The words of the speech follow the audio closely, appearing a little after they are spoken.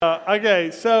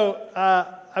Okay, so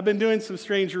I've been doing some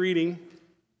strange reading.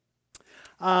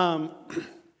 And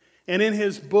in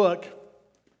his book,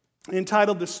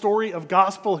 entitled The Story of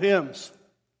Gospel Hymns,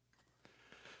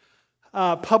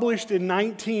 published in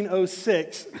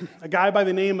 1906, a guy by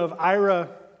the name of Ira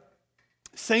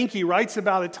Sankey writes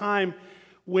about a time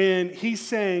when he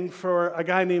sang for a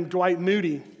guy named Dwight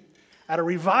Moody at a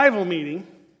revival meeting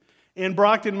in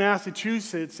Brockton,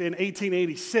 Massachusetts in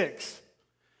 1886.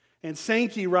 And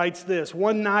Sankey writes this: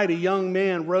 "One night a young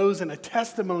man rose in a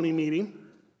testimony meeting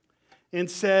and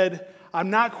said, 'I'm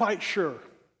not quite sure,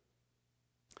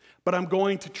 but I'm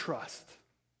going to trust.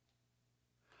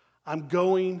 I'm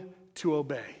going to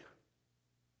obey.'"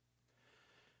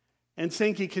 And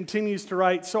Sankey continues to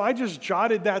write, "So I just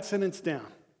jotted that sentence down.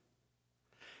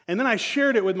 And then I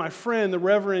shared it with my friend, the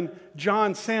Reverend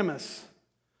John Sammis,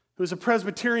 who was a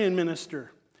Presbyterian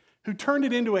minister, who turned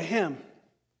it into a hymn.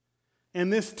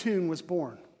 And this tune was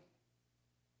born.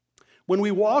 When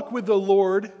we walk with the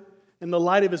Lord in the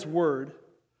light of His Word,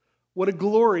 what a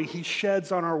glory He sheds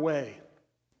on our way.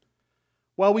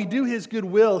 While we do His good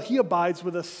will, He abides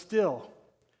with us still,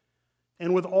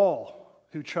 and with all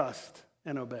who trust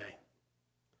and obey.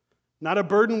 Not a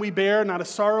burden we bear, not a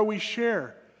sorrow we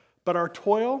share, but our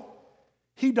toil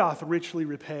He doth richly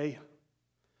repay.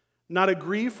 Not a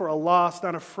grief or a loss,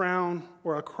 not a frown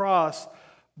or a cross,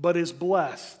 but is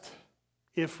blessed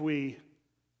if we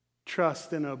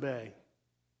trust and obey.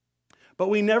 But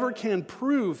we never can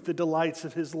prove the delights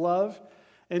of His love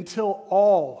until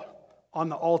all on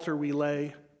the altar we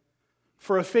lay.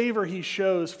 For a favor He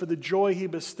shows, for the joy He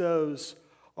bestows,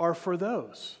 are for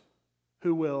those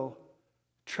who will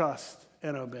trust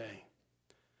and obey.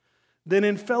 Then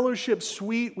in fellowship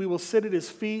sweet we will sit at His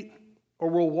feet, or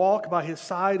we'll walk by His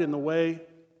side in the way.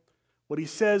 What He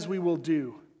says we will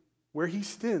do, where He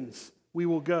stands we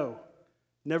will go.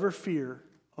 Never fear,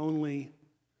 only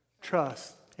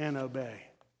trust and obey."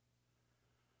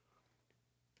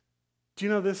 Do you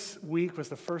know this week was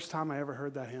the first time I ever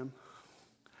heard that hymn?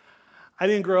 I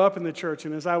didn't grow up in the church,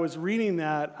 and as I was reading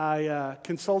that, I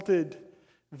consulted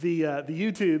the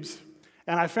YouTubes,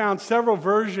 and I found several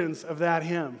versions of that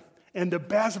hymn. And the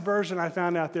best version I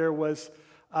found out there was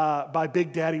by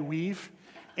Big Daddy Weave.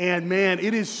 And man,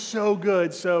 it is so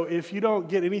good. So if you don't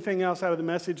get anything else out of the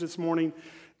message this morning,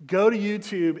 go to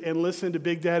YouTube and listen to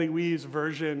Big Daddy Weave's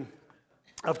version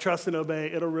of Trust and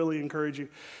Obey. It'll really encourage you.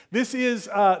 This is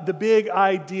the big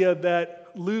idea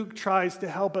that Luke tries to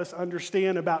help us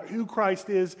understand about who Christ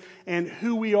is and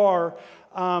who we are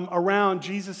around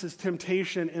Jesus'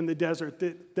 temptation in the desert.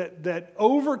 That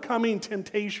overcoming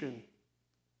temptation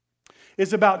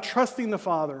is about trusting the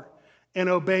Father and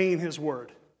obeying His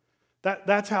word.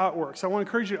 That's how it works. I want to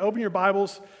encourage you to open your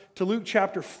Bibles to Luke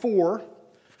chapter 4,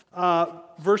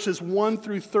 verses 1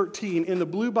 through 13. In the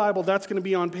blue Bible, that's going to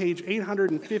be on page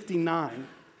 859.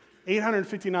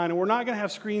 859. And we're not going to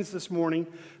have screens this morning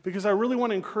because I really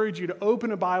want to encourage you to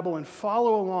open a Bible and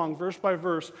follow along verse by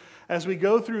verse as we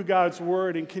go through God's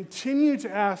Word and continue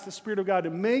to ask the Spirit of God to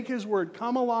make His Word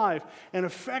come alive and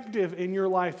effective in your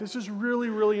life. This is really,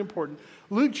 really important.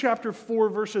 Luke chapter 4,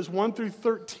 verses 1 through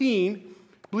 13,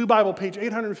 blue Bible, page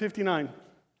 859.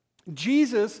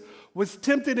 Jesus was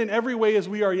tempted in every way as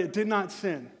we are, yet did not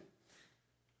sin.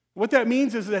 What that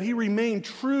means is that He remained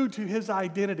true to His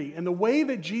identity. And the way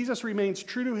that Jesus remains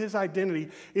true to His identity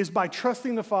is by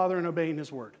trusting the Father and obeying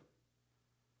His word.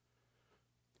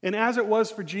 And as it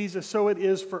was for Jesus, so it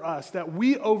is for us, that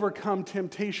we overcome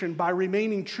temptation by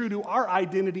remaining true to our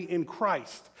identity in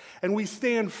Christ. And we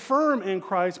stand firm in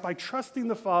Christ by trusting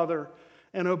the Father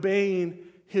and obeying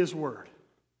His word.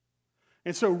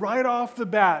 And so right off the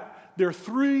bat, there are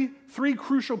three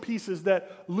crucial pieces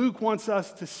that Luke wants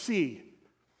us to see.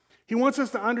 He wants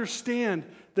us to understand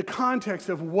the context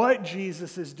of what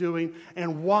Jesus is doing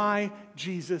and why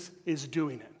Jesus is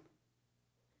doing it.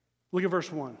 Look at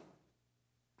verse 1.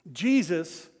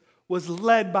 Jesus was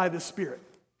led by the Spirit.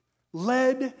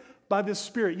 Led by the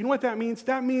Spirit. You know what that means?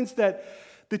 That means that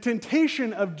the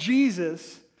temptation of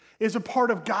Jesus is a part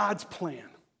of God's plan.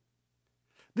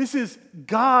 This is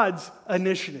God's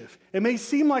initiative. It may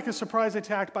seem like a surprise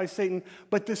attack by Satan,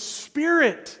 but the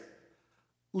Spirit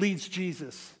leads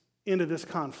Jesus into this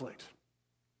conflict.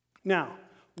 Now,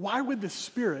 why would the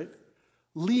Spirit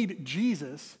lead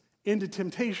Jesus into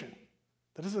temptation?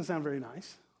 That doesn't sound very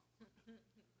nice.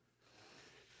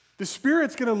 The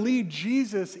Spirit's going to lead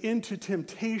Jesus into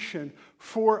temptation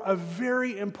for a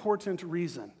very important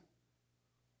reason.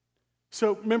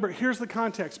 So remember, here's the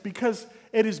context. Because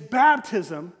at His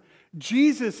baptism,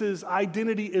 Jesus'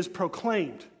 identity is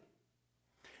proclaimed.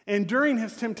 And during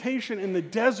His temptation in the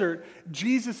desert,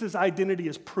 Jesus' identity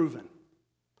is proven.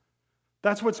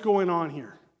 That's what's going on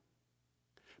here.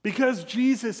 Because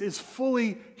Jesus is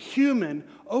fully human,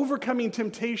 overcoming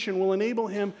temptation will enable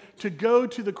him to go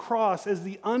to the cross as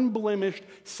the unblemished,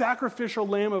 sacrificial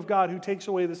Lamb of God who takes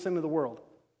away the sin of the world.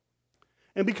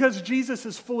 And because Jesus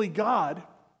is fully God,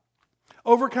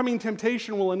 overcoming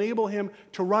temptation will enable him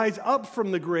to rise up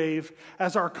from the grave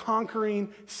as our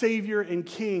conquering Savior and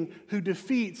King who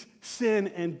defeats sin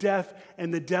and death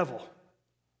and the devil.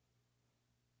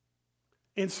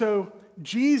 And so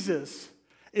Jesus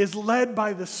is led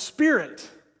by the Spirit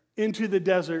into the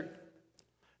desert,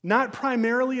 not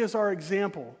primarily as our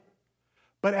example,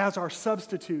 but as our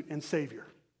substitute and Savior.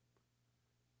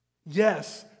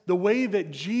 Yes, the way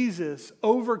that Jesus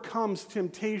overcomes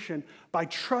temptation by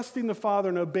trusting the Father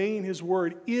and obeying His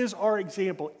word is our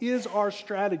example, is our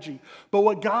strategy. But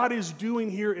what God is doing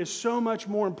here is so much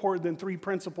more important than 3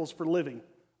 principles for living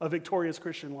a victorious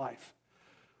Christian life.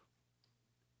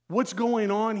 What's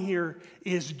going on here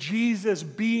is Jesus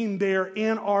being there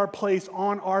in our place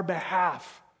on our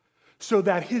behalf so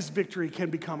that His victory can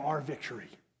become our victory.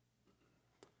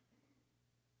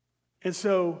 And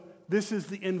so this is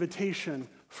the invitation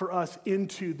for us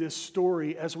into this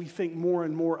story as we think more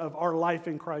and more of our life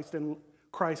in Christ and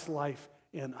Christ's life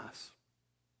in us.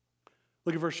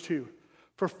 Look at verse 2.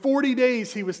 For 40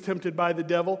 days he was tempted by the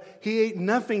devil. He ate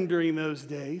nothing during those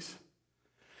days.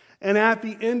 And at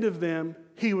the end of them,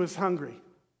 he was hungry.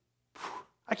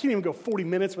 I can't even go 40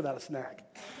 minutes without a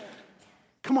snack.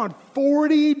 Come on,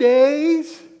 40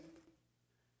 days?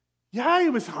 Yeah, he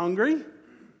was hungry.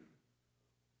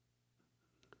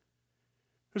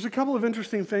 There's a couple of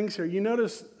interesting things here. You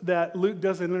notice that Luke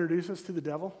doesn't introduce us to the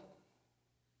devil?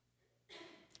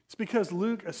 It's because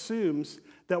Luke assumes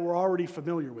that we're already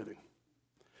familiar with him.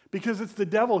 Because it's the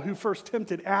devil who first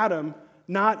tempted Adam,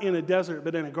 not in a desert,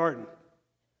 but in a garden.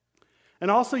 And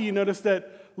also you notice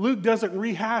that Luke doesn't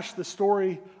rehash the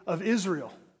story of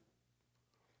Israel.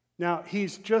 Now,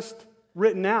 he's just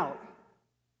written out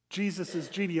Jesus'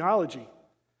 genealogy.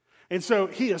 And so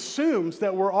he assumes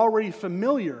that we're already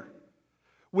familiar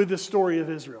with the story of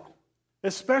Israel,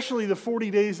 especially the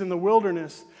 40 days in the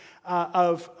wilderness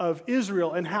of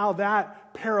Israel and how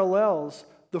that parallels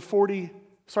the 40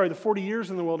 years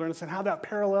in the wilderness and how that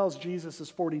parallels Jesus'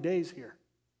 40 days here.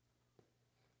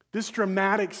 This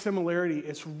dramatic similarity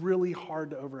is really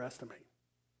hard to overestimate.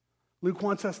 Luke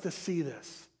wants us to see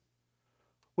this.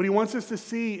 What he wants us to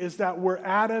see is that where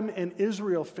Adam and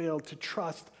Israel failed to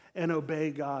trust and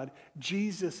obey God,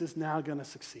 Jesus is now going to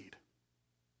succeed.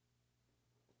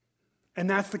 And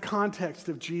that's the context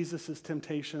of Jesus'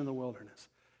 temptation in the wilderness.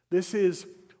 This is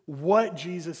what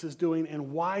Jesus is doing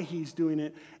and why he's doing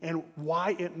it and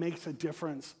why it makes a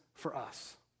difference for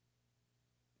us.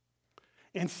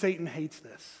 And Satan hates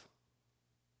this.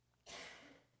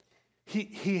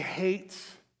 He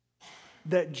hates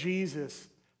that Jesus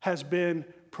has been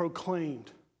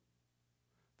proclaimed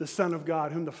the Son of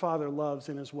God, whom the Father loves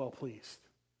and is well pleased.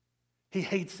 He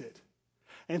hates it.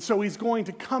 And so he's going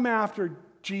to come after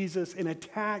Jesus and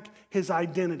attack his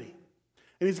identity.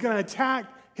 And he's going to attack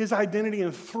his identity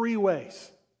in 3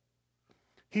 ways.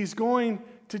 He's going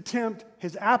to tempt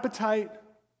his appetite,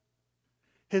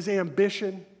 his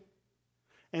ambition,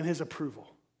 and his approval.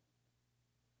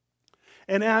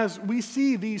 And as we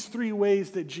see these 3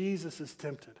 ways that Jesus is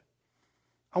tempted,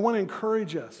 I want to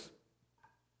encourage us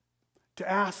to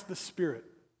ask the Spirit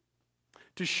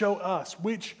to show us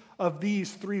which of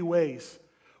these 3 ways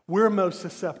we're most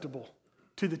susceptible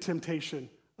to the temptation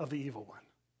of the evil one.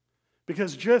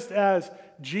 Because just as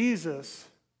Jesus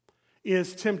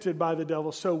is tempted by the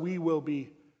devil, so we will be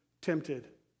tempted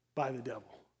by the devil.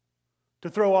 To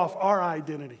throw off our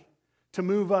identity, to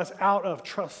move us out of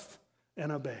trust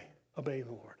and obeying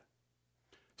the Lord.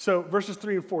 So verses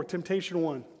 3 and 4, temptation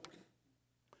 1,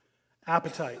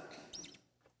 appetite.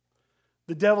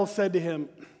 The devil said to him,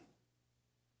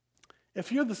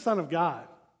 if you're the Son of God,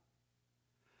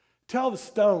 tell the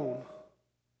stone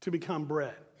to become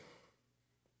bread.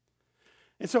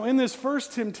 And so in this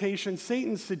first temptation,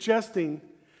 Satan's suggesting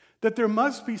that there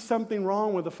must be something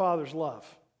wrong with the Father's love,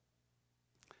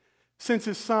 since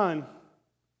his Son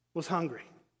was hungry.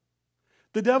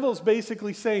 The devil's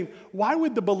basically saying, why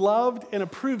would the beloved and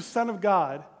approved Son of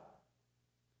God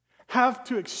have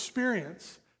to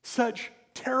experience such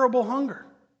terrible hunger?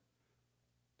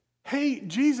 Hey,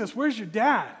 Jesus, where's your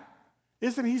dad?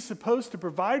 Isn't he supposed to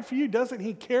provide for you? Doesn't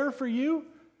he care for you?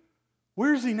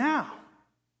 Where's he now?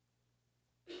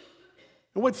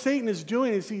 And what Satan is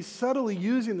doing is he's subtly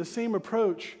using the same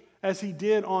approach as he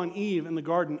did on Eve in the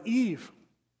garden. Eve,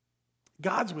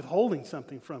 God's withholding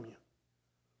something from you.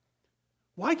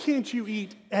 Why can't you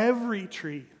eat every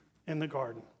tree in the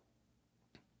garden?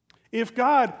 If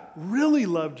God really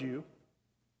loved you,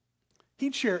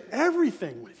 he'd share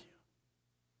everything with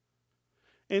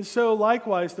you. And so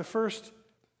likewise, the first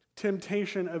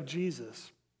temptation of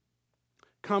Jesus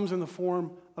comes in the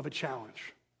form of a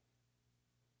challenge.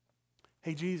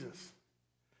 Hey, Jesus,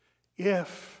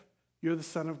 if you're the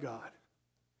Son of God,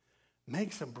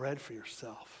 make some bread for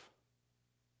yourself.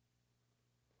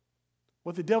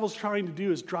 What the devil's trying to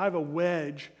do is drive a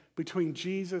wedge between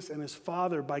Jesus and his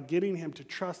Father by getting him to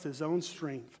trust his own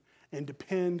strength and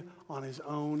depend on his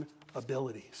own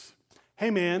abilities.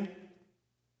 Hey, man,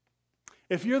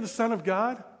 if you're the Son of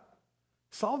God,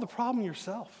 solve the problem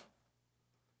yourself.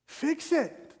 Fix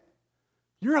it.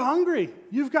 You're hungry.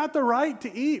 You've got the right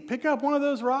to eat. Pick up one of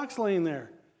those rocks laying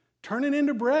there. Turn it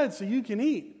into bread so you can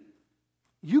eat.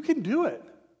 You can do it.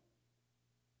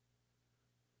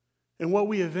 And what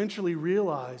we eventually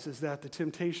realize is that the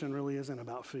temptation really isn't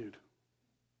about food.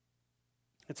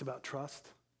 It's about trust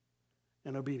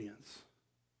and obedience.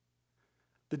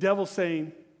 The devil's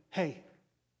saying, hey,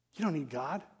 you don't need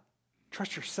God.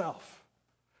 Trust yourself.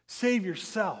 Save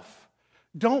yourself.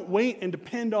 Don't wait and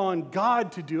depend on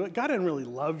God to do it. God doesn't really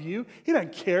love you. He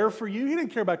doesn't care for you. He doesn't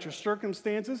care about your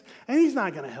circumstances, and he's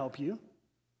not going to help you.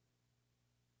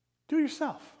 Do it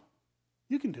yourself.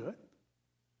 You can do it.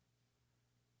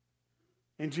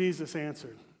 And Jesus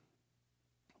answered,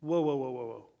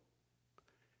 whoa.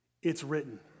 It's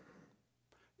written.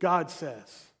 God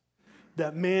says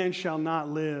that man shall not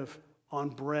live on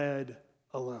bread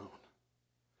alone.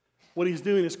 What he's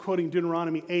doing is quoting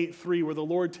Deuteronomy 8:3, where the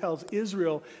Lord tells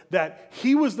Israel that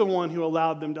he was the one who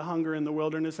allowed them to hunger in the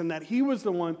wilderness and that he was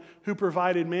the one who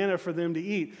provided manna for them to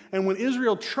eat. And when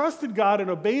Israel trusted God and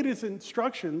obeyed his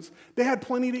instructions, they had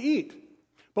plenty to eat.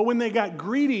 But when they got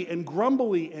greedy and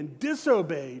grumbly and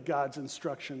disobeyed God's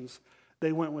instructions,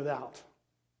 they went without.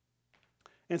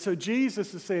 And so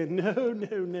Jesus is saying, no.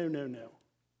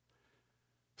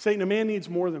 Satan, a man needs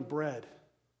more than bread.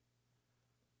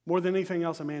 More than anything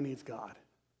else, a man needs God.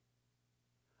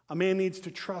 A man needs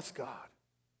to trust God.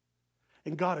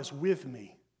 And God is with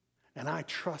me, and I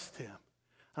trust him.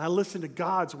 And I listen to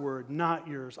God's word, not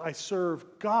yours. I serve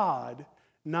God,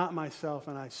 not myself,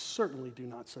 and I certainly do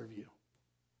not serve you.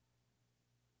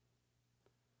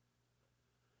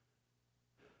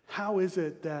 How is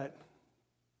it that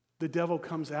the devil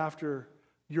comes after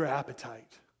your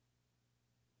appetite?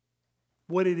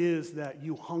 What it is that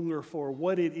you hunger for,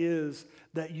 what it is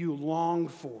that you long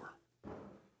for,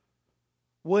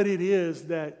 what it is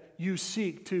that you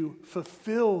seek to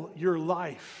fulfill your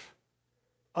life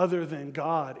other than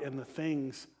God and the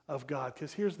things of God.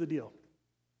 Because here's the deal.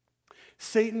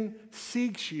 Satan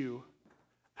seeks you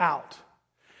out.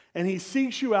 And he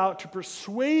seeks you out to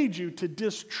persuade you to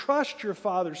distrust your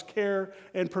Father's care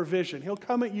and provision. He'll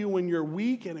come at you when you're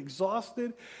weak and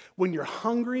exhausted, when you're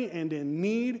hungry and in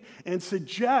need, and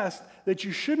suggest that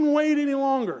you shouldn't wait any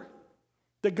longer,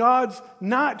 that God's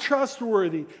not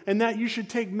trustworthy, and that you should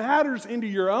take matters into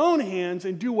your own hands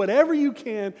and do whatever you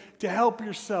can to help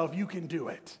yourself. You can do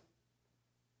it.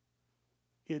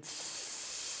 It's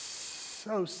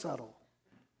so subtle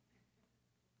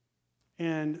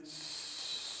and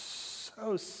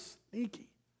so sneaky.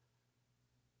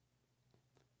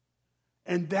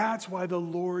 And that's why the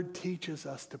Lord teaches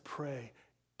us to pray,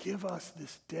 give us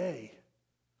this day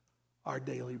our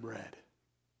daily bread.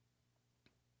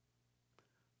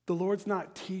 The Lord's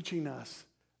not teaching us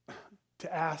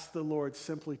to ask the Lord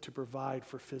simply to provide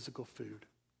for physical food.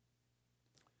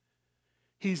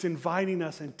 He's inviting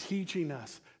us and teaching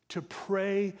us to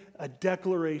pray a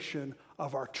declaration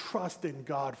of our trust in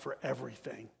God for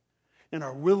everything and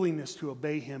our willingness to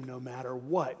obey him no matter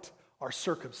what our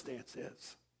circumstance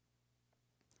is.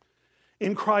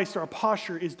 In Christ, our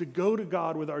posture is to go to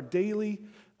God with our daily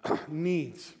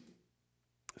needs,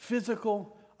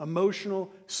 physical,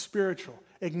 emotional, spiritual,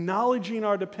 acknowledging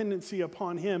our dependency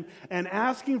upon him and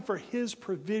asking for his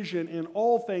provision in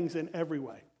all things in every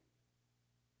way.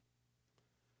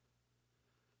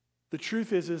 The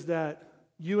truth is that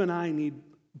you and I need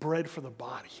bread for the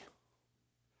body.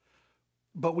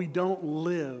 But we don't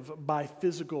live by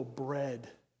physical bread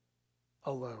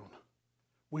alone.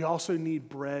 We also need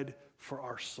bread for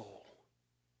our soul.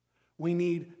 We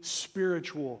need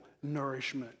spiritual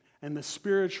nourishment. And the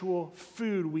spiritual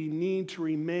food we need to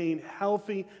remain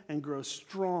healthy and grow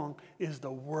strong is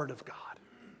the Word of God.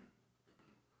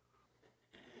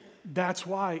 That's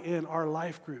why in our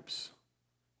life groups,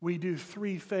 we do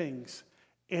three things.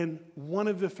 And one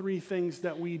of the three things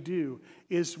that we do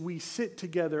is we sit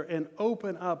together and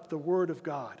open up the Word of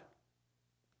God.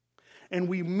 And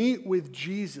we meet with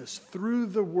Jesus through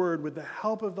the Word with the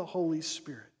help of the Holy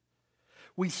Spirit.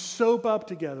 We soap up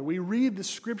together. We read the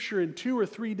scripture in 2 or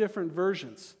 3 different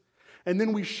versions. And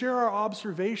then we share our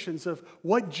observations of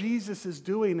what Jesus is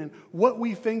doing and what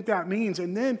we think that means.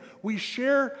 And then we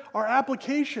share our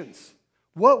applications,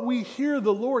 what we hear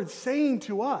the Lord saying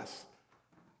to us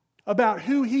about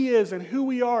who He is and who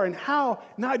we are and how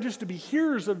not just to be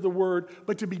hearers of the word,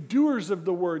 but to be doers of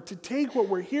the word, to take what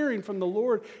we're hearing from the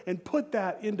Lord and put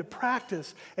that into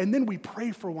practice. And then we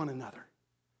pray for one another,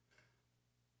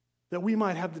 that we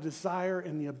might have the desire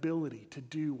and the ability to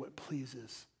do what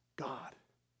pleases God.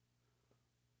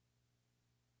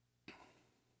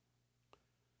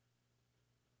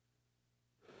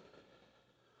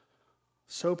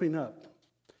 Soaping up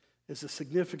is a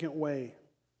significant way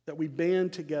that we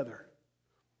band together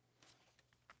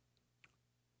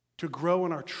to grow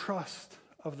in our trust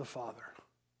of the Father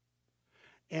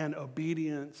and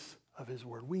obedience of His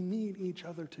word. We need each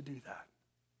other to do that.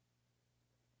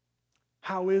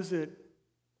 How is it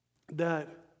that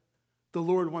the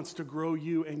Lord wants to grow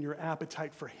you and your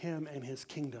appetite for Him and His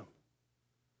kingdom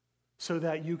so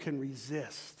that you can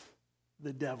resist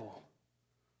the devil,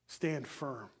 stand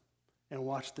firm, and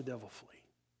watch the devil flee?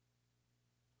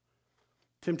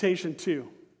 Temptation 2.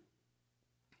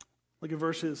 Look at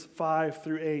verses 5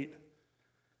 through 8.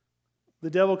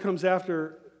 The devil comes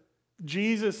after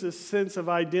Jesus' sense of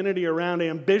identity around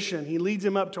ambition. He leads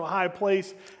him up to a high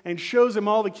place and shows him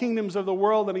all the kingdoms of the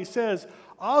world. And he says,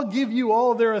 I'll give you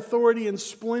all their authority and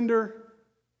splendor.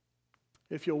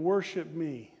 If you'll worship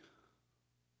me,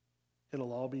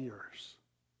 it'll all be yours.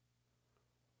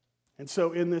 And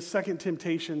so in this second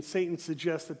temptation, Satan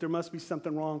suggests that there must be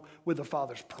something wrong with the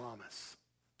Father's promise.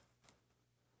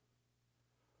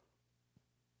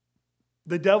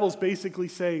 The devil's basically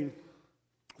saying,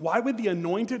 why would the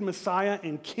anointed Messiah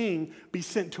and King be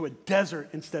sent to a desert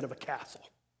instead of a castle?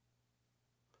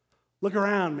 Look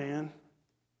around, man.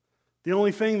 The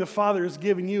only thing the Father has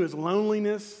given you is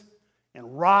loneliness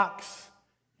and rocks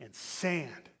and sand.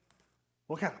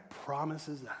 What kind of promise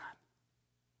is that?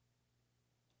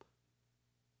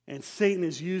 And Satan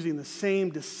is using the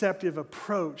same deceptive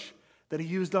approach that he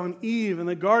used on Eve in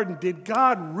the garden. Did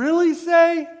God really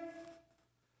say?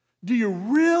 Do you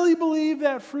really believe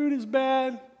that fruit is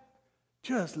bad?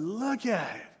 Just look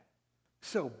at it.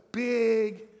 So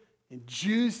big and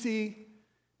juicy.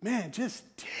 Man, just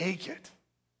take it.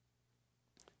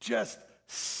 Just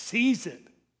seize it.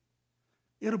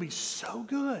 It'll be so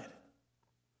good.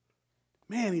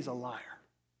 Man, he's a liar.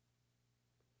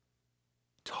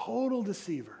 Total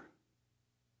deceiver.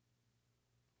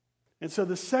 And so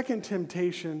the second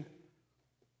temptation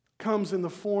comes in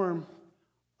the form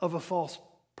of a false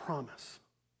promise.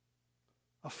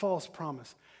 A false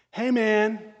promise. Hey,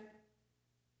 man.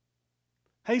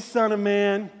 Hey, son of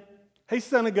man. Hey,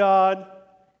 son of God.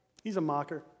 He's a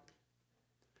mocker.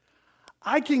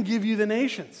 I can give you the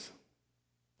nations.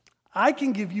 I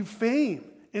can give you fame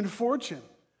and fortune.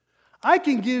 I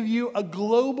can give you a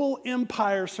global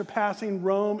empire surpassing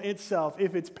Rome itself.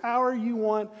 If it's power you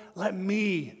want, let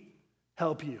me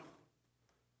help you.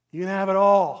 You can have it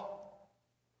all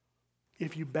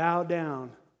if you bow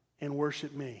down and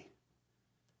worship me.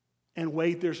 And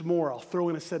wait, there's more. I'll throw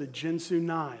in a set of Jinsu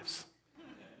knives.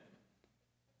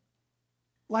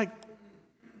 Like,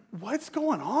 what's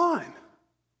going on?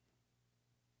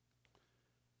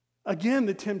 Again,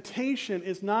 the temptation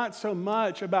is not so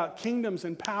much about kingdoms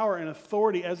and power and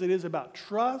authority as it is about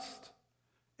trust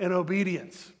and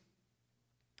obedience.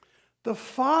 The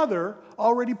Father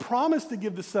already promised to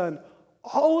give the Son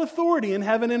all authority in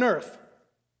heaven and earth.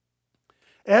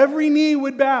 Every knee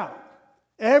would bow.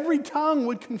 Every tongue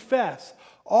would confess.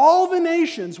 All the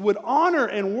nations would honor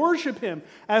and worship Him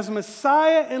as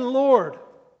Messiah and Lord.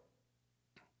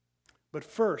 But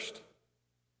first,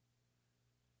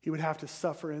 He would have to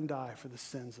suffer and die for the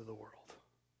sins of the world.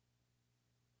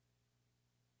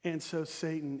 And so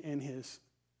Satan, in his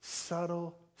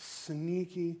subtle,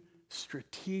 sneaky,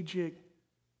 strategic,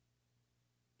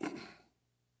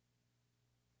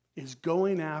 is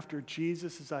going after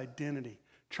Jesus' identity,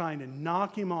 trying to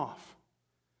knock Him off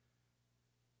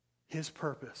His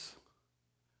purpose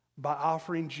by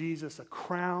offering Jesus a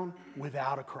crown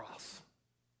without a cross.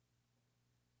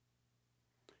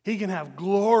 He can have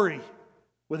glory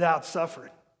without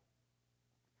suffering.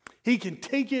 He can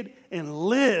take it and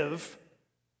live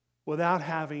without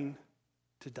having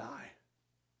to die.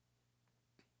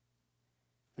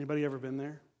 Anybody ever been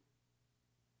there?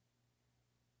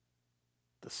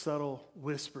 The subtle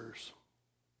whispers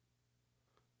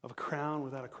of a crown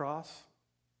without a cross.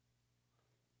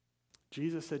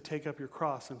 Jesus said, take up your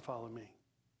cross and follow me.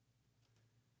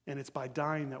 And it's by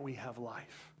dying that we have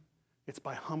life. It's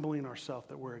by humbling ourselves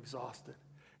that we're exhausted.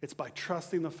 It's by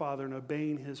trusting the Father and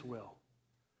obeying his will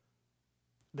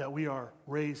that we are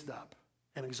raised up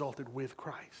and exalted with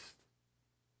Christ.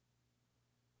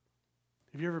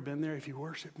 Have you ever been there? If you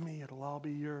worship me, it'll all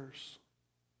be yours.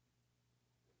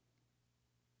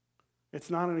 It's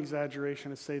not an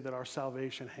exaggeration to say that our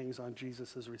salvation hangs on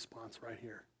Jesus' response right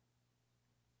here.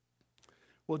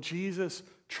 Will Jesus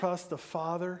trust the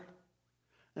Father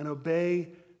and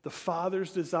obey the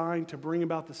Father's design to bring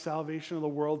about the salvation of the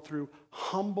world through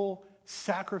humble,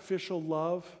 sacrificial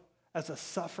love as a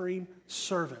suffering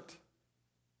servant?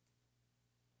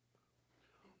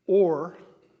 Or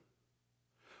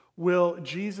will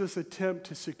Jesus attempt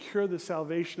to secure the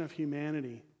salvation of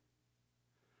humanity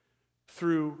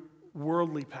through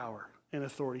worldly power and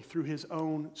authority, through his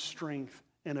own strength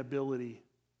and ability,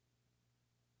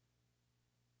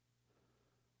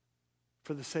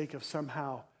 for the sake of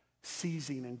somehow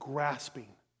seizing and grasping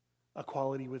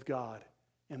equality with God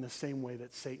in the same way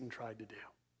that Satan tried to do?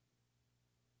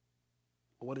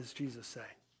 What does Jesus say?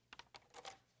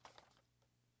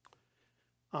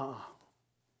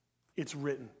 It's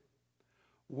written,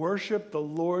 worship the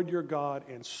Lord your God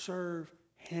and serve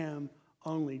him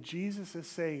only. Jesus is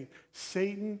saying,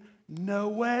 Satan, no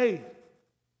way.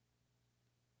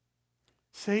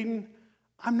 Satan,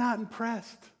 I'm not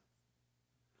impressed.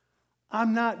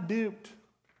 I'm not duped.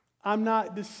 I'm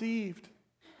not deceived.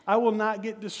 I will not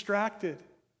get distracted.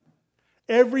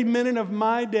 Every minute of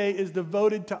my day is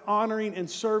devoted to honoring and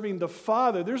serving the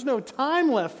Father. There's no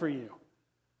time left for you.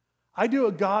 I do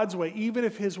it God's way, even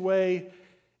if his way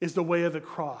is the way of the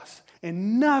cross.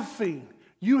 And nothing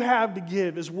you have to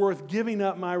give is worth giving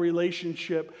up my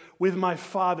relationship with my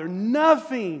Father.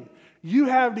 Nothing you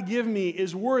have to give me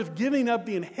is worth giving up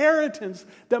the inheritance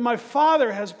that my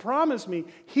Father has promised me.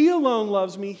 He alone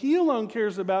loves me. He alone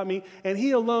cares about me. And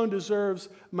he alone deserves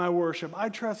my worship. I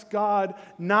trust God,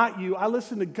 not you. I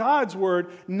listen to God's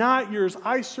word, not yours.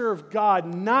 I serve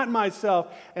God, not myself.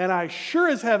 And I sure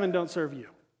as heaven don't serve you.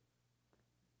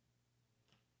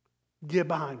 Get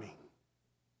behind me.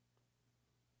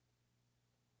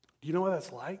 Do you know what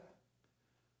that's like?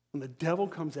 When the devil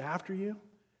comes after you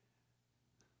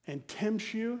and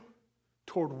tempts you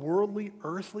toward worldly,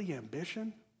 earthly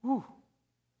ambition? Whew.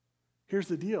 Here's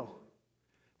the deal.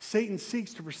 Satan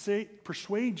seeks to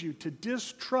persuade you to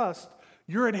distrust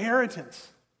your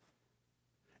inheritance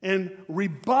and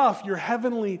rebuff your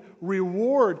heavenly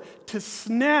reward, to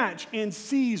snatch and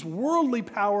seize worldly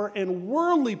power and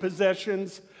worldly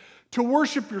possessions, to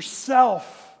worship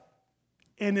yourself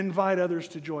and invite others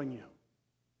to join you.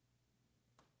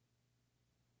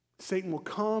 Satan will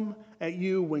come at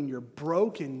you when you're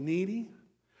broke and needy,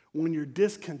 when you're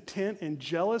discontent and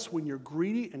jealous, when you're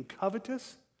greedy and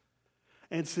covetous,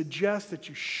 and suggest that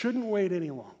you shouldn't wait any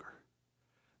longer,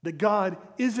 that God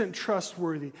isn't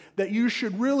trustworthy, that you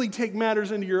should really take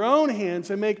matters into your own hands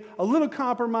and make a little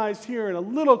compromise here and a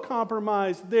little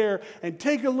compromise there, and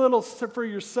take a little for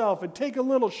yourself and take a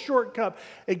little shortcut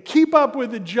and keep up with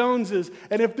the Joneses,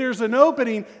 and if there's an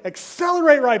opening,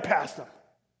 accelerate right past them.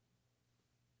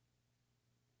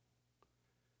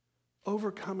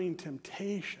 Overcoming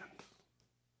temptation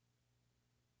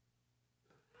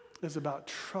is about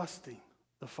trusting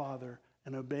the Father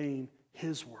and obeying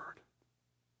his word.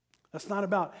 That's not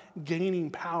about gaining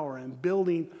power and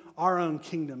building our own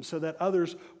kingdom so that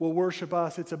others will worship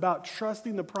us. It's about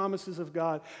trusting the promises of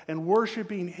God and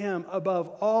worshiping him above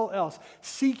all else,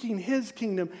 seeking his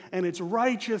kingdom and its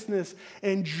righteousness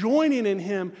and joining in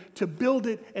him to build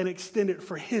it and extend it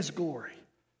for his glory.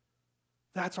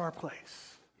 That's our place.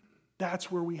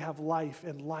 That's where we have life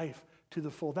and life to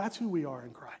the full. That's who we are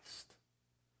in Christ.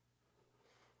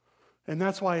 And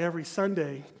that's why every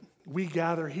Sunday we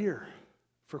gather here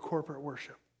for corporate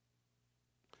worship,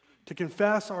 to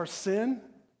confess our sin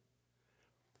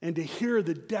and to hear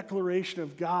the declaration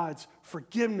of God's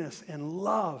forgiveness and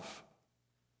love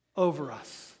over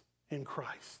us in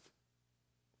Christ.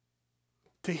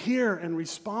 To hear and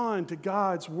respond to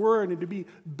God's word and to be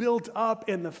built up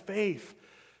in the faith,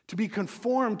 to be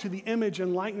conformed to the image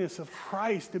and likeness of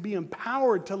Christ, to be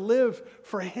empowered to live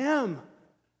for him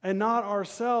and not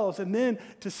ourselves, and then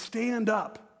to stand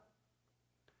up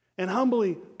and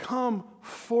humbly come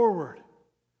forward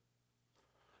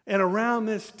and around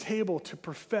this table to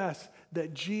profess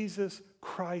that Jesus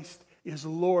Christ is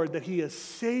Lord, that he is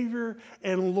Savior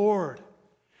and Lord.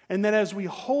 And that as we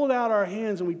hold out our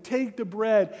hands and we take the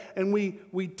bread and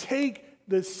we take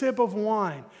the sip of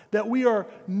wine, that we are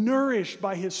nourished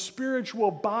by his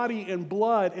spiritual body and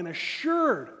blood and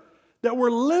assured that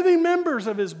we're living members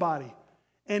of his body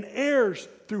and heirs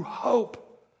through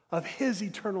hope of his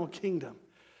eternal kingdom.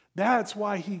 That's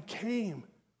why he came.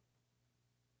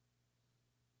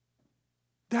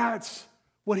 That's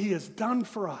what he has done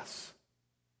for us.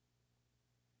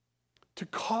 To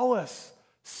call us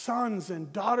sons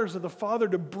and daughters of the Father,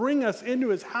 to bring us into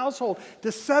his household,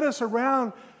 to set us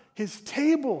around his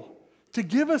table, to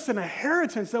give us an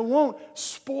inheritance that won't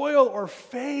spoil or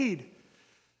fade.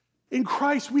 In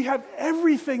Christ, we have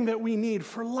everything that we need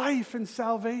for life and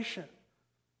salvation.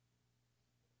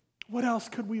 What else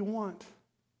could we want?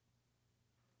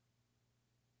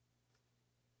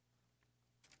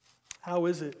 How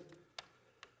is it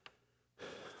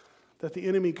that the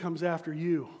enemy comes after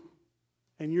you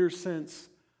and your sense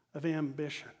of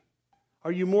ambition?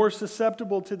 Are you more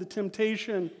susceptible to the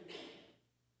temptation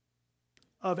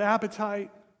of appetite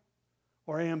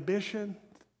or ambition?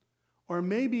 Or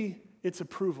maybe it's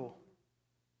approval.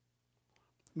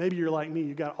 Maybe you're like me,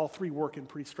 you got all three working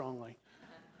pretty strongly.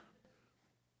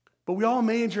 But we all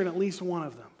major in at least one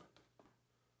of them.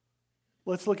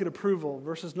 Let's look at approval.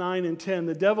 Verses 9 and 10.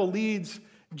 The devil leads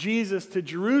Jesus to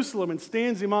Jerusalem and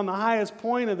stands him on the highest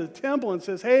point of the temple and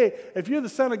says, hey, if you're the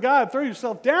Son of God, throw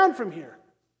yourself down from here.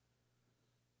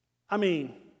 I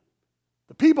mean,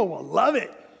 the people will love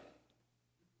it.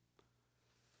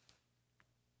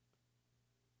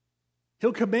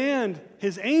 He'll command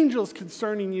his angels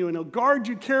concerning you, and he'll guard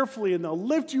you carefully, and they'll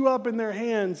lift you up in their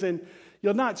hands, and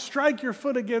you'll not strike your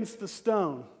foot against the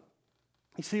stone.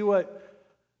 You see what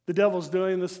the devil's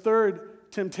doing? This third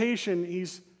temptation,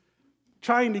 he's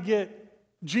trying to get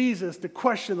Jesus to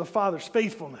question the Father's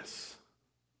faithfulness.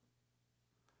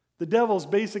 The devil's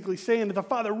basically saying that the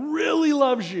Father really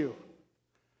loves you.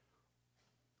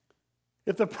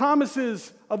 If the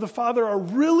promises of the Father are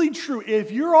really true, if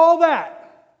you're all that,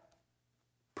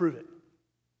 prove it.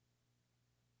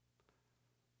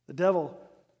 The devil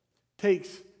takes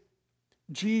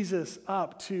Jesus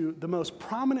up to the most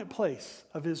prominent place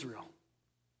of Israel,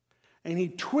 and he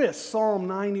twists Psalm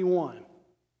 91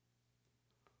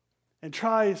 and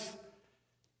tries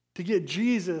to get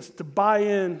Jesus to buy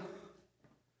in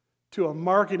to a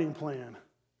marketing plan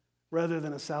rather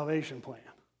than a salvation plan.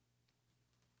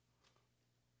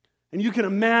 And you can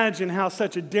imagine how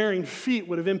such a daring feat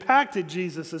would have impacted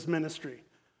Jesus' ministry.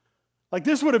 Like,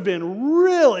 this would have been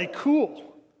really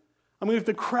cool. I mean, if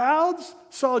the crowds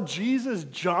saw Jesus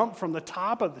jump from the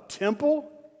top of the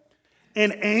temple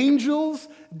and angels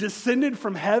descended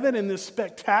from heaven in this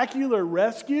spectacular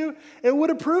rescue, it would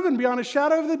have proven beyond a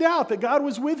shadow of a doubt that God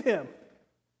was with him.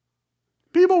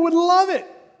 People would love it.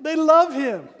 They love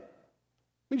him. I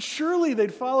mean, surely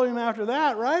they'd follow him after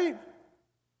that, right?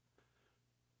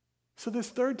 So this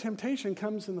third temptation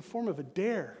comes in the form of a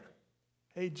dare.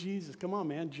 Hey, Jesus, come on,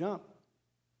 man, jump.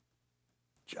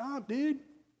 Jump, dude.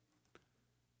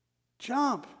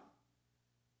 Jump.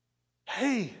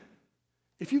 Hey,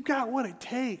 if you've got what it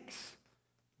takes,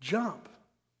 jump.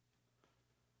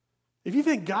 If you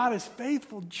think God is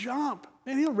faithful, jump.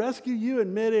 Man, he'll rescue you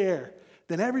in midair.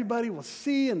 Then everybody will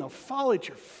see and they'll fall at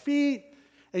your feet,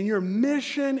 and your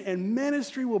mission and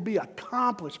ministry will be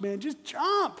accomplished. Man, just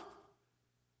jump.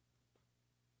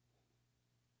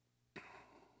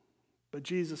 But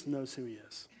Jesus knows who he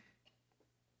is.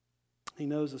 He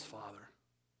knows his Father.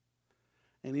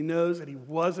 And he knows that he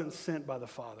wasn't sent by the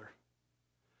Father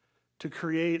to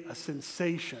create a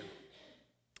sensation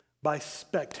by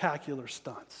spectacular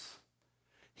stunts.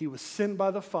 He was sent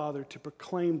by the Father to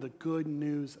proclaim the good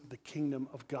news of the kingdom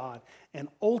of God, and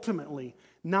ultimately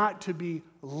not to be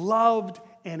loved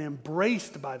and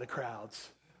embraced by the crowds,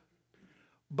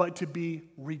 but to be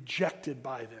rejected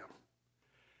by them,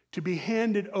 to be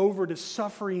handed over to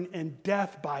suffering and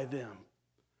death by them,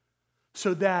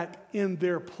 so that in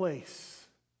their place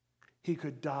he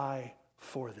could die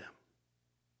for them.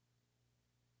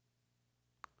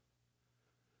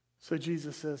 So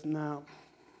Jesus says, no,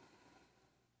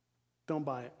 don't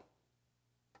buy it.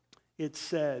 It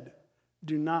said,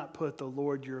 do not put the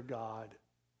Lord your God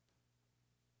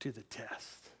to the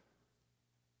test.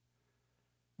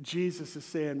 Jesus is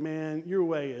saying, man, your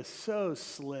way is so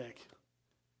slick,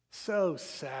 so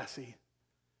sassy.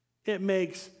 It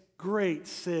makes great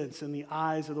sense in the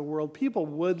eyes of the world. People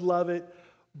would love it,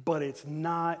 but it's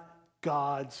not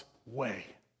God's way.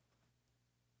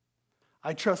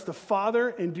 I trust the Father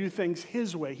and do things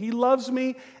his way. He loves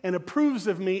me and approves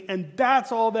of me, and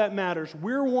that's all that matters.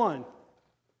 We're one.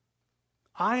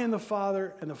 I and the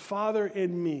Father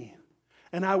in me.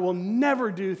 And I will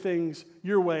never do things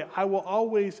your way. I will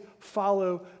always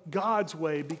follow God's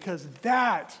way, because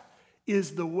that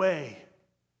is the way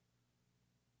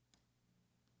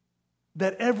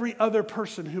that every other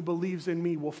person who believes in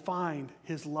me will find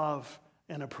his love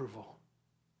and approval.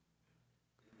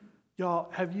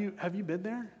 Y'all, have you been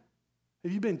there?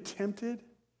 Have you been tempted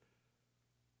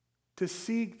to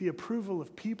seek the approval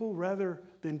of people rather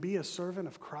than be a servant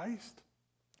of Christ?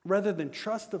 Rather than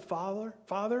trust the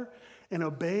Father and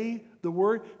obey the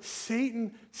word?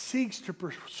 Satan seeks to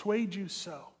persuade you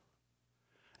so.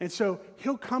 And so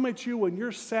he'll come at you when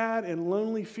you're sad and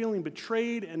lonely, feeling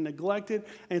betrayed and neglected,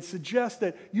 and suggest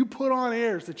that you put on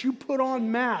airs, that you put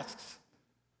on masks,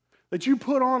 that you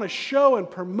put on a show and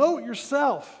promote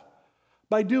yourself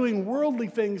by doing worldly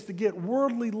things to get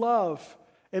worldly love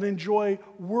and enjoy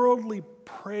worldly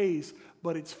praise.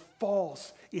 But it's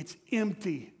false, it's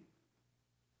empty,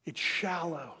 it's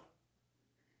shallow.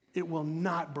 It will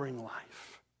not bring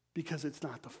life because it's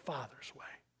not the Father's way.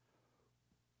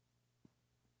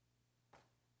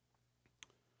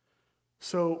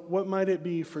 So, what might it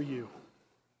be for you?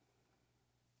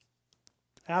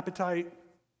 Appetite,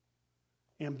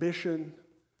 ambition,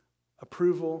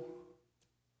 approval,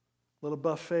 a little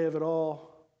buffet of it all.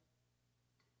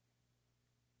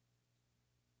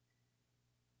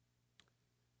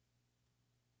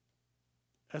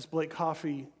 As Blake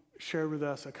Coffey shared with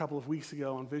us a couple of weeks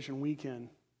ago on Vision Weekend,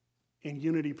 in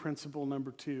Unity Principle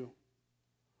number 2,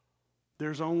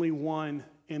 there's only one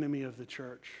enemy of the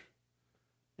church,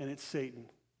 and it's Satan,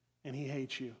 and he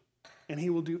hates you. And he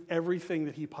will do everything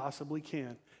that he possibly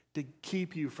can to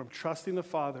keep you from trusting the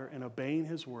Father and obeying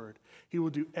his word. He will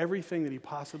do everything that he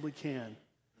possibly can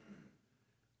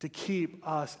to keep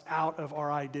us out of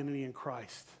our identity in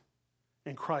Christ,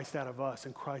 and Christ out of us,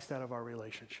 and Christ out of our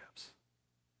relationships.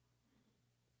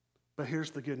 But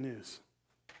here's the good news.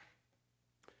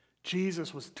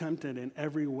 Jesus was tempted in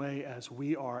every way as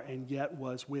we are, and yet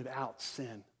was without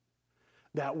sin.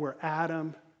 That where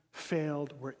Adam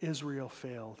failed, where Israel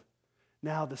failed,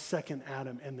 now the second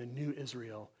Adam and the new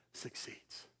Israel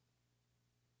succeeds.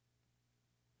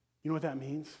 You know what that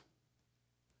means?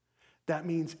 That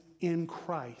means in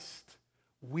Christ,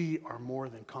 we are more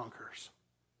than conquerors.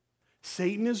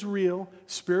 Satan is real,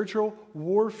 spiritual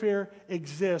warfare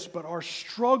exists, but our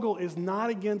struggle is not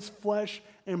against flesh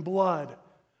and blood.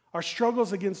 Our struggle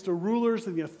is against the rulers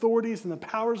and the authorities and the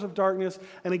powers of darkness,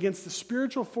 and against the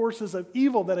spiritual forces of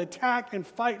evil that attack and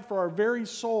fight for our very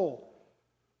soul,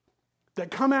 that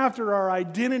come after our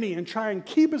identity and try and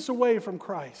keep us away from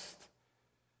Christ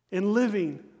in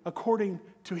living according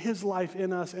to his life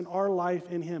in us and our life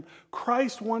in him.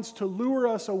 Christ wants to lure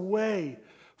us away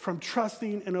from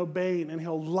trusting and obeying, and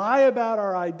he'll lie about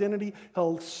our identity,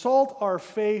 he'll salt our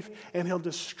faith, and he'll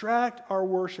distract our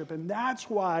worship. And that's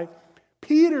why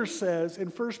Peter says in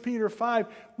 1 Peter 5,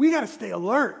 we got to stay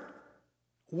alert.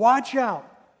 Watch out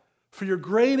for your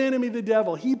great enemy, the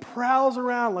devil. He prowls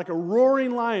around like a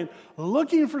roaring lion,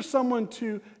 looking for someone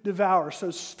to devour.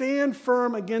 So stand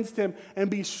firm against him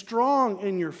and be strong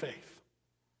in your faith.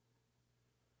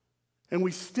 And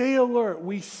we stay alert,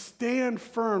 we stand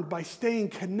firm by staying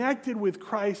connected with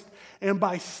Christ and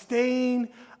by staying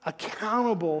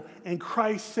accountable in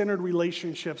Christ-centered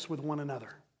relationships with one another.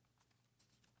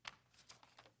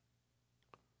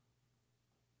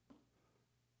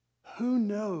 Who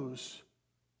knows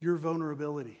your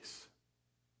vulnerabilities?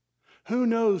 Who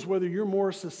knows whether you're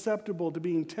more susceptible to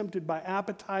being tempted by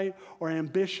appetite or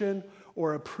ambition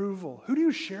or approval? Who do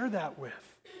you share that with?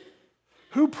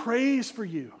 Who prays for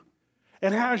you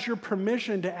and has your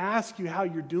permission to ask you how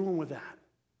you're doing with that?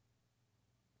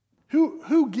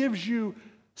 Who gives you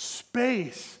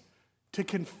space to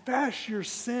confess your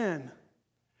sin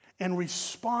and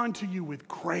respond to you with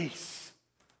grace,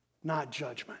 not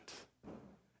judgment,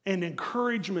 and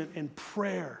encouragement and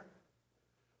prayer?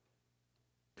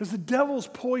 Because the devil's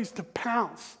poised to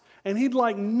pounce, and he'd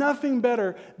like nothing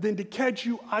better than to catch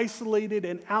you isolated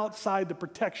and outside the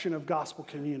protection of gospel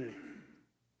community.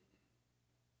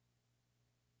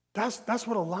 That's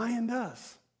what a lion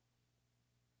does.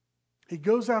 He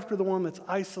goes after the one that's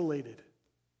isolated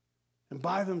and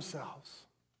by themselves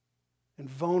and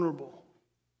vulnerable.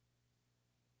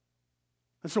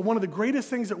 And so one of the greatest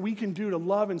things that we can do to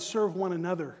love and serve one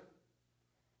another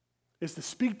is to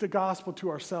speak the gospel to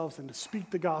ourselves and to speak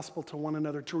the gospel to one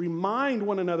another, to remind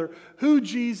one another who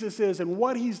Jesus is and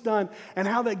what he's done and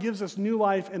how that gives us new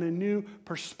life and a new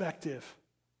perspective.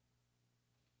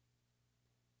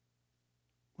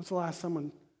 When's the last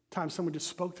time someone just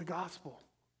spoke the gospel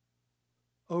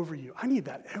over you? I need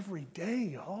that every day,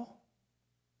 y'all.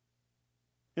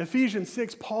 In Ephesians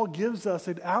 6, Paul gives us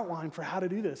an outline for how to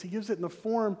do this. He gives it in the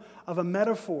form of a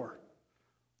metaphor,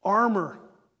 armor.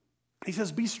 He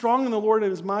says, be strong in the Lord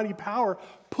and his mighty power.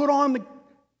 Put on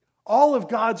all of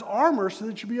God's armor so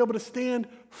that you'll be able to stand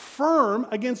firm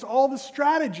against all the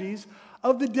strategies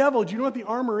of the devil. Do you know what the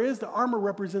armor is? The armor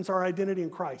represents our identity in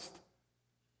Christ.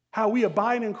 how we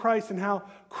abide in Christ and how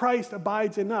Christ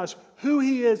abides in us, who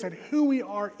he is and who we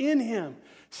are in him.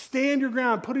 Stand your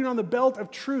ground, putting on the belt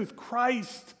of truth.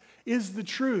 Christ is the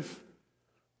truth.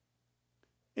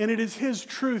 And it is his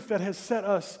truth that has set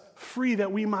us free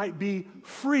that we might be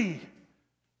free.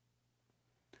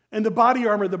 And the body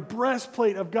armor, the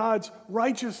breastplate of God's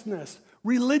righteousness.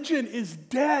 Religion is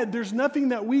dead. There's nothing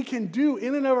that we can do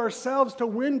in and of ourselves to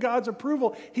win God's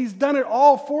approval. He's done it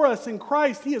all for us in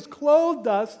Christ. He has clothed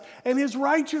us in his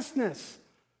righteousness.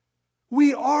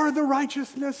 We are the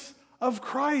righteousness of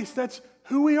Christ. That's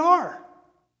who we are.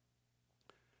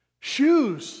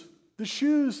 Shoes, the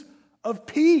shoes of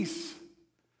peace.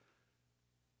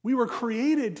 We were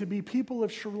created to be people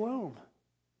of shalom.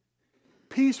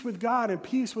 Peace with God and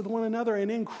peace with one another.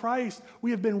 And in Christ,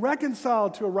 we have been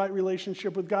reconciled to a right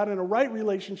relationship with God and a right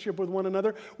relationship with one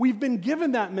another. We've been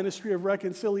given that ministry of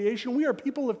reconciliation. We are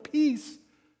people of peace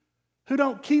who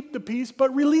don't keep the peace,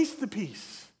 but release the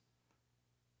peace.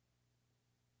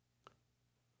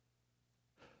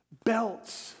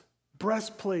 Belts,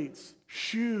 breastplates,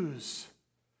 shoes,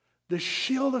 the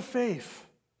shield of faith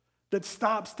that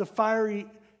stops the fiery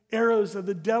arrows of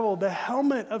the devil, the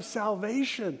helmet of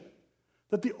salvation.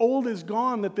 That the old is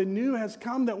gone, that the new has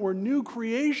come, that we're new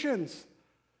creations,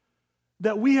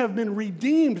 that we have been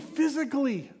redeemed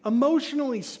physically,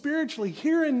 emotionally, spiritually,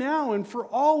 here and now and for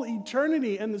all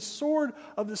eternity, and the sword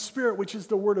of the Spirit, which is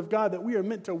the Word of God, that we are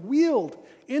meant to wield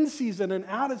in season and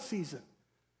out of season,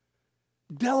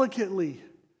 delicately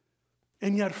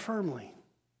and yet firmly.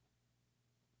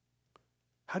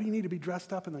 How do you need to be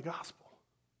dressed up in the gospel?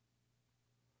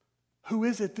 Who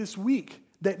is it this week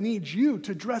that needs you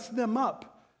to dress them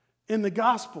up in the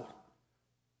gospel?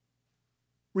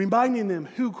 Reminding them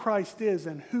who Christ is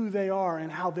and who they are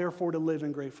and how therefore to live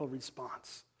in grateful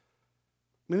response.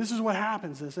 I mean, this is what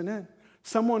happens, isn't it?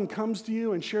 Someone comes to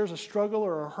you and shares a struggle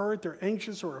or a hurt, they're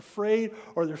anxious or afraid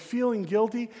or they're feeling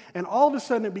guilty, and all of a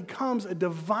sudden it becomes a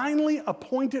divinely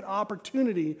appointed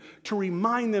opportunity to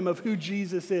remind them of who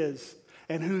Jesus is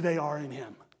and who they are in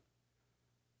him.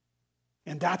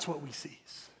 And that's what we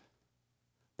seize.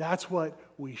 That's what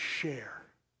we share.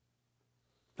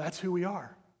 That's who we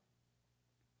are.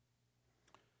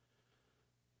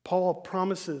 Paul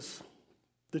promises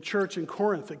the church in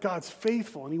Corinth that God's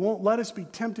faithful and he won't let us be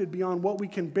tempted beyond what we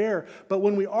can bear. But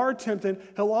when we are tempted,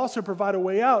 he'll also provide a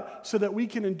way out so that we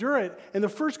can endure it. And the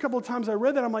first couple of times I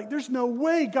read that, I'm like, there's no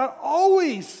way. God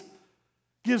always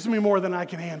gives me more than I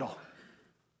can handle.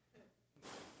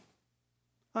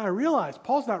 I realized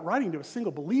Paul's not writing to a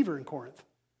single believer in Corinth.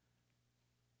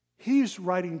 He's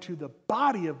writing to the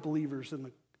body of believers in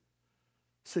the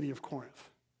city of Corinth.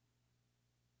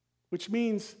 Which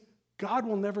means God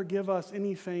will never give us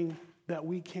anything that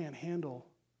we can't handle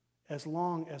as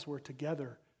long as we're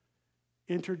together,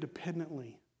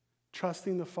 interdependently,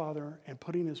 trusting the Father and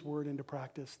putting his word into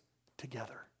practice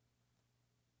together.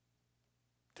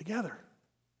 Together.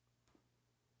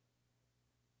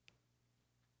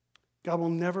 God will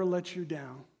never let you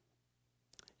down.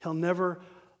 He'll never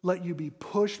let you be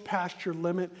pushed past your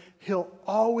limit. He'll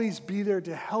always be there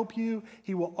to help you.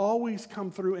 He will always come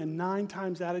through, and 9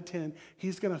 times out of 10,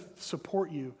 he's going to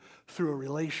support you through a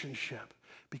relationship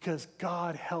because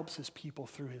God helps his people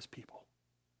through his people.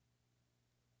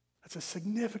 That's a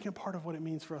significant part of what it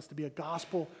means for us to be a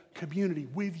gospel community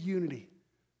with unity.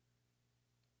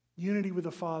 Unity with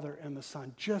the Father and the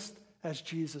Son, just as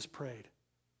Jesus prayed.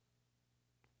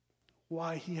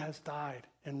 Why he has died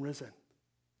and risen.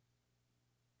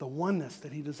 The oneness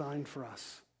that he designed for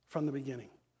us from the beginning.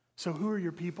 So who are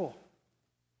your people?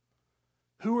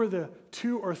 Who are the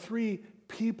 2 or 3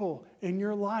 people in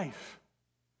your life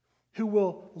who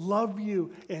will love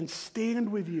you and stand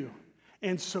with you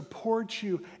and support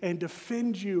you and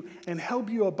defend you and help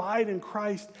you abide in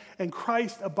Christ and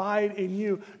Christ abide in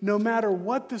you, no matter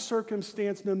what the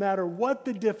circumstance, no matter what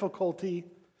the difficulty,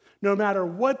 no matter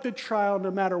what the trial, no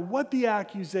matter what the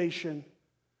accusation,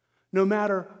 no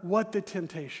matter what the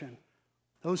temptation?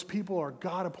 Those people are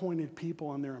God-appointed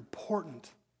people, and they're important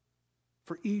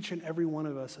for each and every one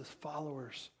of us as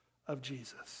followers of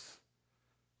Jesus.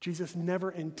 Jesus never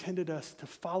intended us to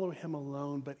follow him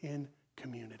alone, but in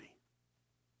community.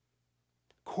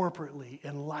 Corporately,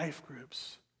 in life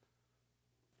groups,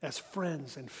 as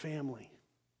friends and family.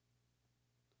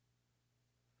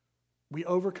 We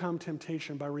overcome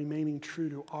temptation by remaining true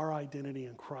to our identity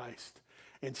in Christ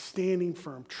and standing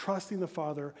firm, trusting the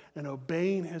Father and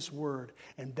obeying his word.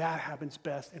 And that happens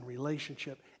best in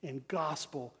relationship, in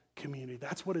gospel community.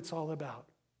 That's what it's all about.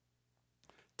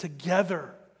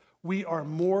 Together, we are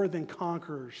more than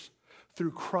conquerors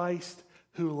through Christ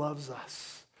who loves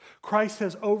us. Christ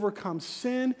has overcome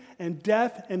sin and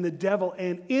death and the devil,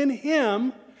 and in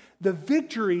him, the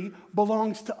victory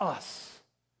belongs to us.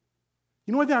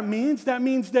 You know what that means? That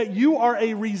means that you are a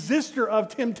resistor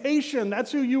of temptation.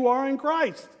 That's who you are in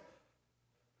Christ.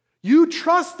 You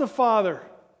trust the Father,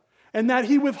 and that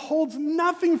he withholds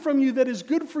nothing from you that is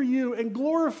good for you and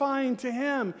glorifying to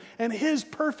him and his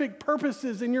perfect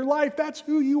purposes in your life. That's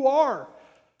who you are.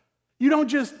 You don't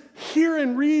just hear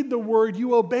and read the word,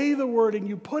 you obey the word and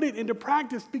you put it into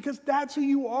practice because that's who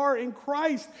you are in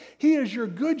Christ. He is your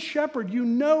good shepherd. You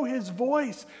know his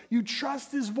voice. You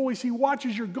trust his voice. He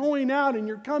watches your going out and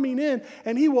your coming in,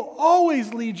 and he will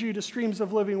always lead you to streams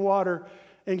of living water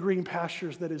and green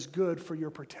pastures that is good for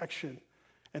your protection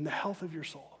and the health of your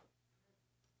soul.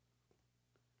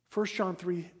 1 John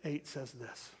 3:8 says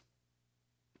this: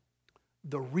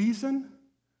 the reason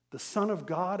the Son of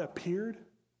God appeared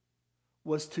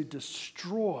was to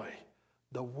destroy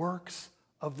the works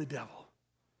of the devil.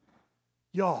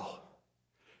 Y'all,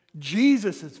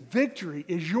 Jesus' victory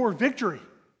is your victory.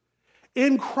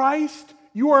 In Christ,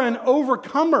 you are an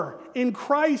overcomer. In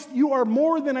Christ, you are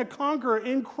more than a conqueror.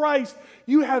 In Christ,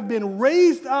 you have been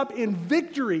raised up in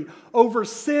victory over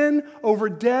sin, over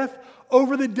death,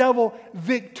 over the devil,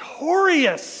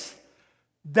 victorious.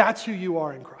 That's who you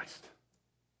are in Christ.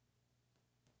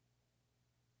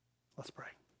 Let's pray.